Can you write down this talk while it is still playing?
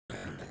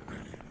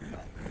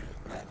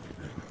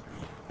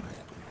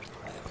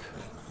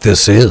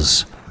This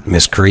is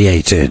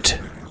Miscreated.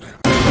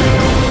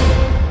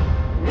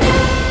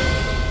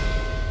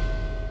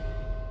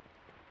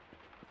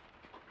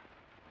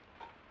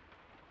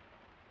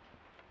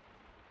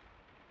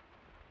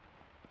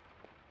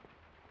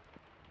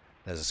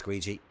 There's a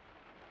squeegee.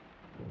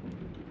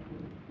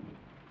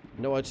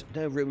 No,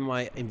 no room in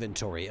my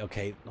inventory.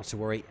 Okay, not to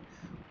worry.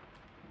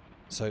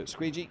 So,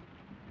 squeegee.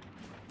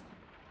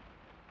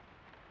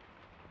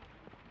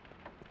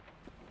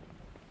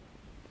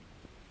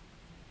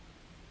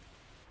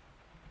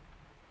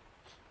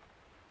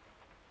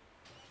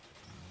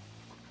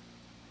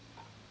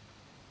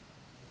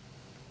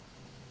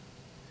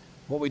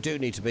 What we do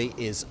need to be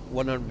is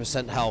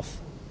 100%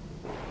 health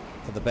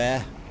for the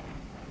bear.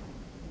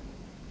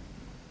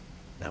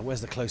 Now, where's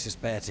the closest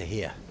bear to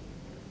here?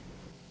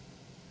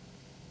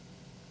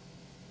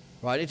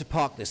 Right, I need to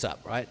park this up,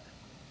 right?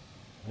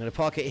 I'm going to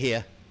park it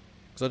here,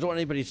 because I don't want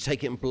anybody to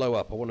take it and blow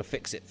up. I want to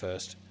fix it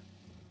first,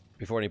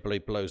 before anybody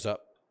blows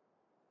up.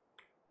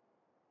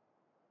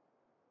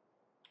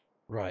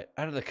 Right,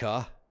 out of the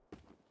car.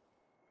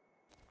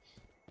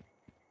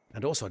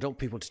 And also, I don't want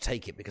people to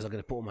take it, because I'm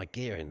going to put all my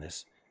gear in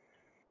this.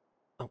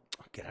 Oh,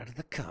 get out of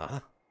the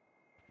car.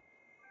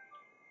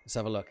 Let's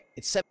have a look.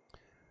 It's 7.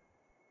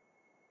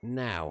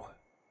 Now,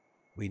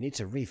 we need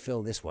to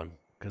refill this one,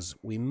 because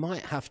we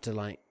might have to,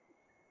 like,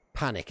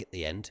 panic at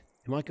the end.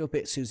 It might go a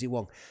bit Susie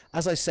Wong.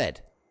 As I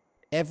said,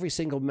 every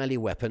single melee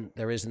weapon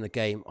there is in the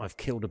game I've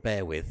killed a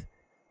bear with,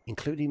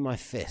 including my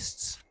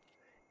fists,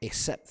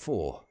 except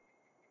for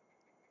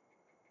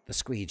the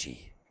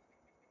squeegee.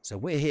 So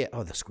we're here.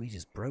 Oh, the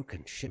squeegee's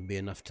broken. Shouldn't be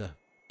enough to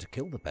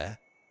kill the bear.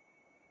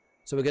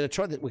 So we're going to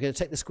try that. We're going to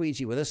take the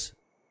squeegee with us.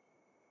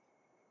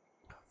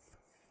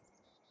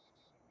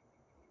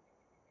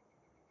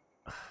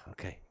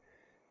 Okay.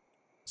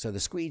 So the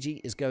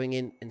squeegee is going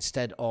in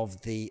instead of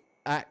the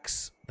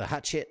axe, the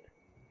hatchet.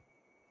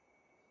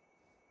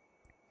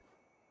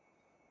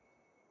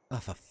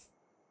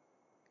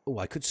 Oh,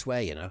 I could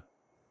swear, you know.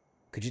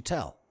 Could you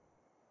tell?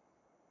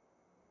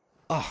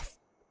 Oh,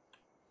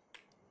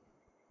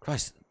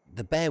 Christ,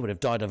 the bear would have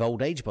died of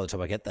old age by the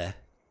time I get there.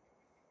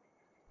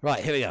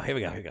 Right, here we go, here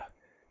we go, here we go.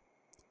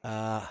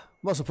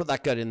 Might as well put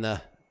that gun in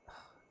there.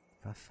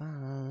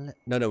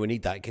 No, we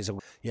need that in case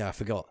yeah, I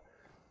forgot.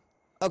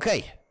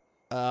 Okay,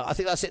 I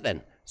think that's it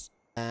then.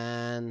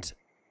 And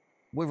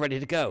we're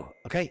ready to go,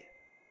 okay?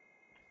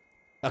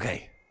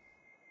 Okay.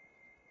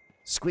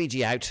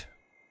 Squeegee out.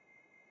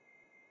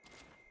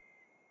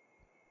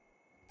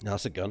 No,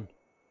 that's a gun.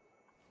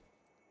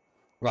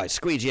 Right,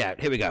 squeegee out.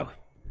 Here we go.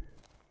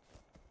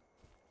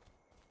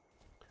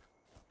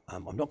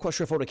 I'm not quite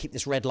sure if I want to keep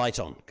this red light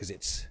on, because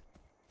it's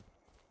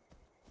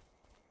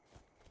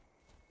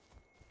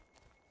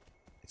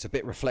a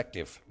bit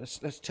reflective.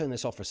 Let's turn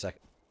this off for a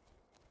second.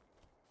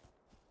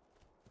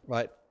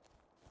 Right.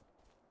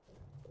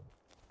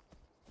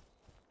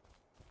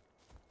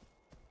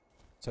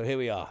 So here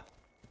we are.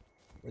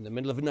 We're in the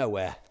middle of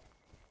nowhere.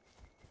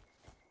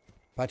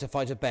 About to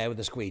fight a bear with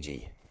a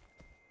squeegee.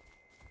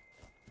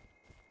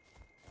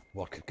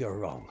 What could go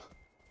wrong?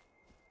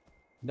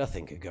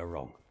 Nothing could go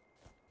wrong.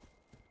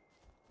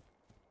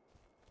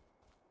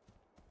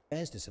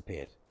 Bear's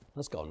disappeared.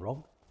 That's gone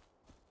wrong.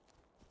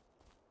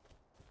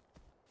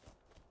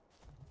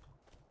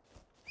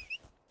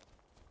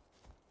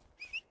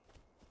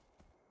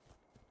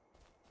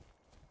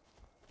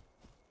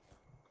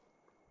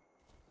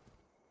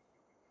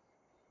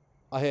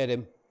 I heard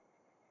him.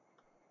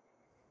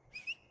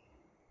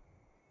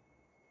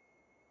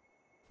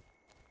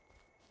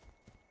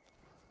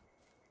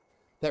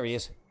 There he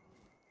is.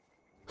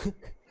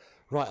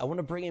 Right, I want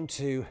to bring him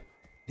to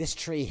this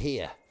tree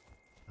here.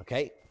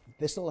 Okay?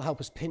 This will help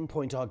us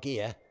pinpoint our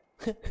gear.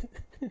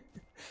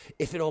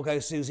 If it all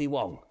goes Susie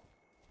Wong.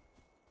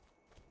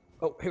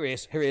 Oh, here he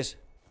is, here he is.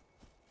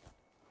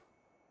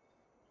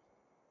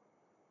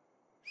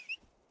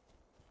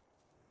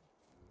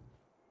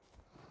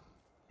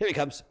 Here he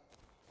comes.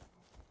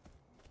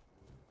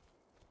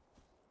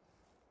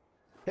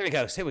 Here he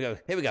goes, here we go,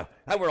 here we go.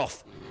 And we're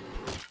off.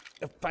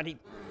 Oh, buddy.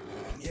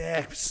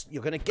 Yes,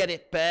 you're going to get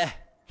it, bear.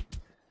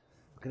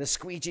 I'm going to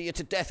squeegee you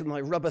to death with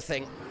my rubber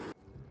thing.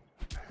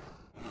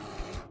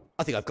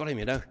 I think I've got him,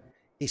 you know.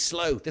 He's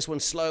slow. This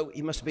one's slow.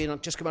 He must have been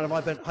just come out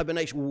of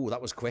hibernation. Ooh, that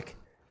was quick.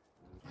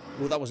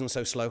 Ooh, that wasn't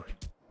so slow.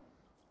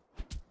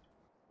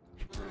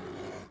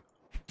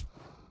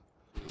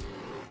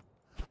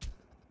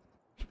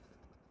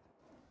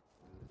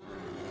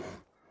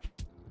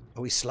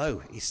 Oh, he's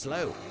slow. He's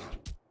slow.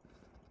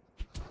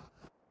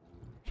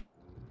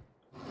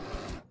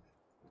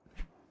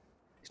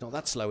 He's not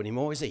that slow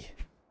anymore, is he?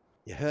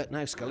 You're hurt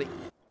now, Scully.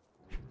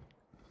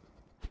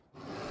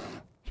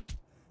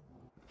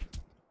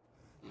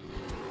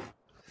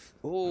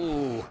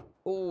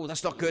 Oh,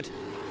 that's not good.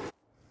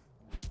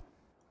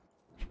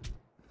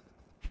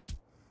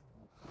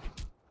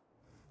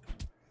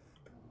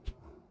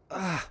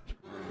 Ah.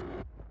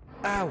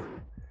 Ow.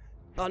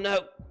 Oh, no.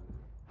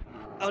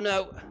 Oh,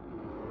 no.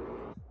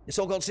 It's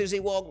all gone Susie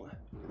Wong.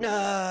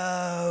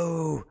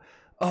 No.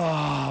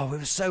 Oh, we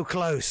were so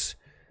close.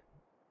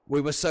 We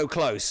were so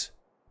close.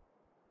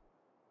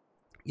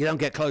 You don't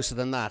get closer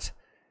than that.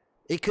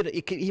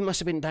 He must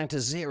have been down to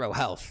 0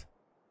 health.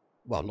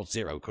 Well, not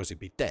 0, because he'd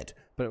be dead.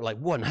 But like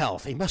 1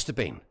 health. He must have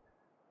been.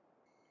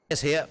 It's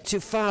here. Too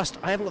fast.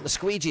 I haven't got the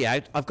squeegee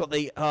out. I've got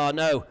the... Oh,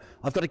 no.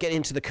 I've got to get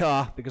into the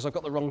car because I've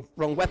got the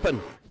wrong weapon.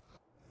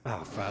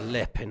 Oh, for a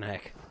lipping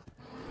heck.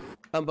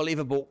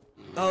 Unbelievable.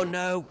 Oh,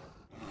 no.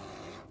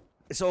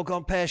 It's all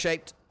gone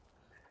pear-shaped.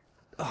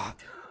 Oh,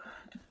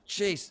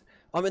 jeez.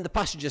 I'm in the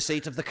passenger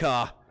seat of the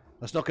car.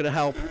 That's not going to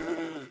help.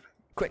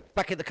 Quick,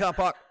 back in the car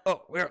park.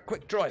 Oh, we're at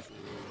quick drive.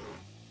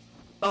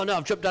 Oh, no,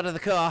 I've jumped out of the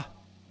car.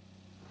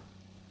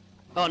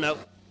 Oh, no.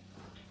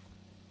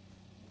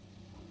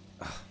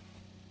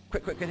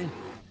 Quick, get in.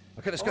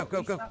 Okay, let's go.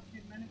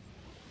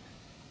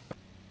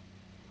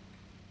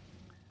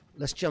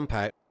 Let's jump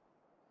out.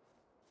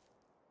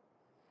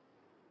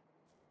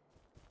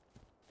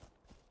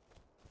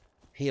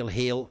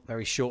 Heal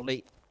very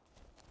shortly.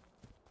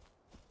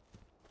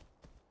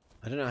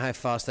 I don't know how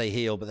fast they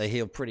heal, but they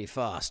heal pretty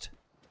fast.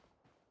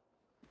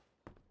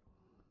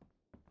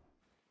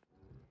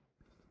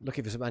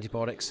 Looking for some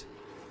antibiotics.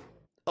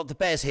 Oh, the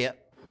bear's here.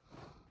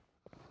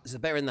 There's a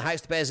bear in the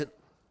house. The bear's in...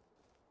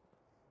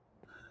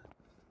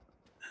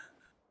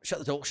 Shut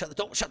the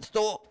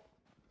door.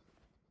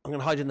 I'm going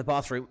to hide in the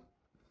bathroom.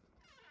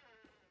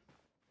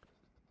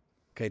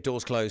 Okay,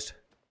 door's closed.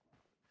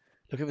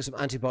 Looking for some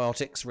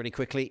antibiotics really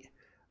quickly.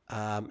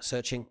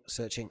 Searching.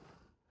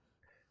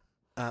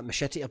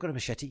 Machete. I've got a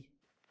machete.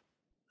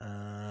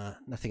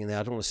 Nothing in there.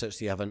 I don't want to search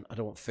the oven. I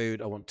don't want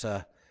food. I want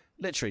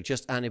literally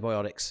just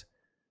antibiotics.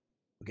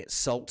 We'll get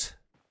salt.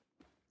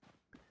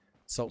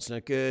 Salt's no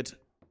good.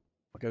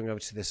 We're going over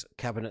to this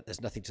cabinet.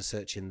 There's nothing to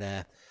search in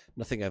there.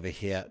 Nothing over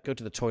here. Go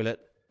to the toilet.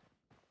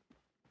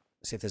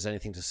 See if there's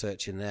anything to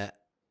search in there.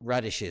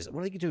 Radishes.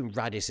 What are you doing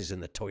radishes in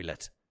the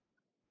toilet?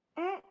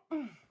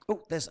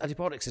 Oh, there's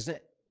antibiotics, isn't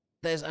it?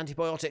 There's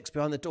antibiotics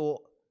behind the door.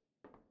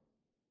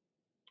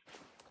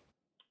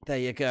 There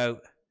you go.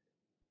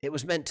 It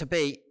was meant to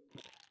be.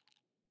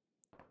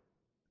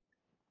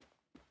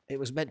 It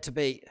was meant to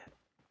be.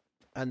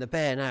 And the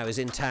bear now is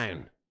in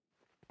town.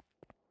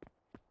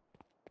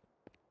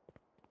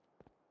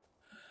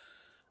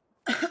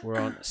 We're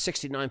on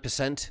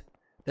 69%.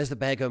 There's the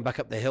bear going back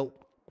up the hill.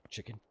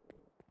 Chicken.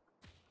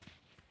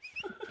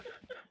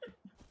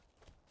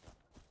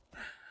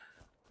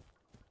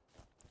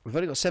 We've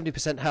only got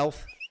 70%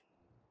 health.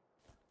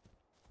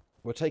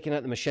 We're taking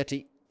out the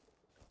machete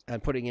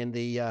and putting in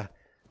the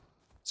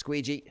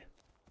squeegee.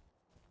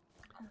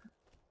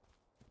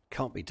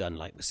 Can't be done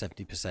like with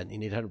 70%. You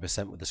need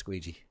 100% with the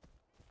squeegee.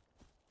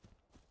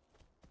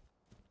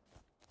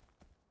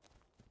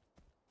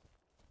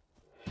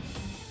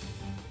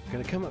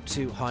 Going to come up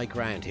to high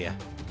ground here.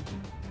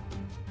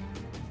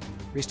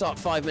 Restart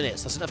 5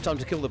 minutes. That's enough time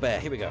to kill the bear.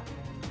 Here we go.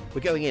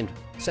 We're going in.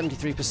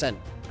 73%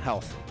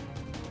 health.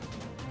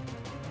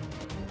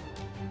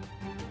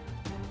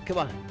 Come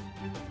on.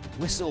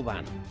 Whistle,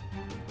 man.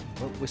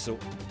 Oh, whistle.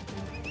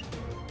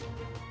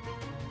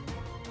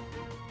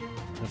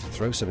 I have to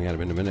throw something at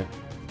him in a minute.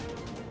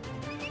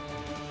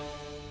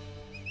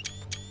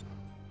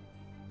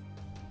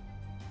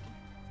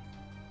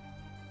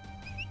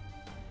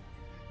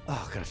 Oh, I'm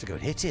going to have to go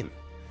and hit him.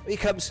 Here he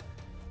comes.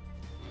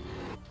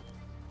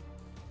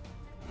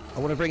 I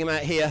want to bring him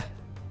out here.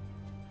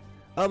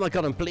 Oh my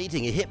god, I'm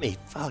bleeding. He hit me.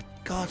 Oh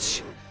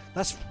gosh.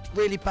 That's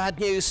really bad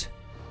news.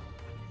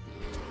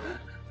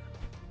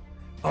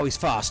 Oh, he's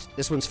fast.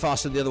 This one's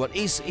faster than the other one.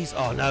 He's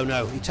oh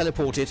no, he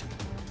teleported.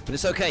 But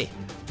it's okay.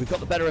 We've got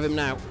the better of him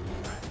now.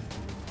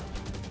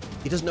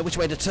 He doesn't know which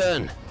way to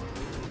turn.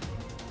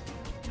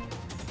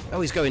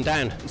 Oh, he's going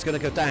down. He's going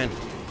to go down.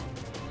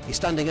 He's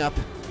standing up,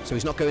 so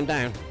he's not going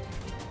down.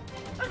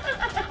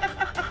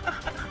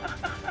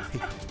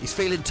 He's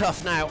feeling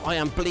tough now. I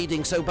am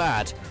bleeding so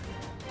bad.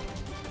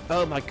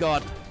 Oh my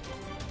god.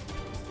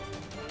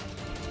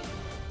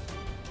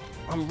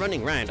 I'm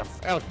running round.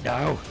 Oh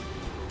no.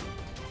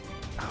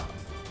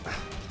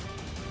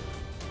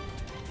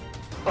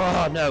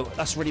 Oh no,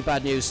 that's really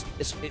bad news.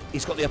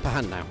 He's got the upper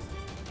hand now.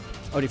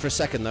 Only for a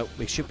second though.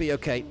 We should be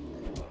okay.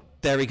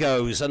 There he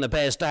goes, and the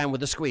bear's down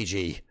with the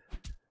squeegee.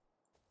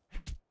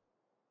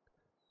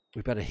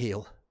 We better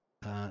heal.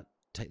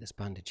 Take this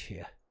bandage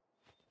here.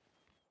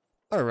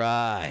 All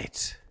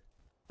right.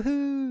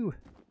 Woohoo!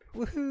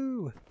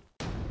 Woohoo!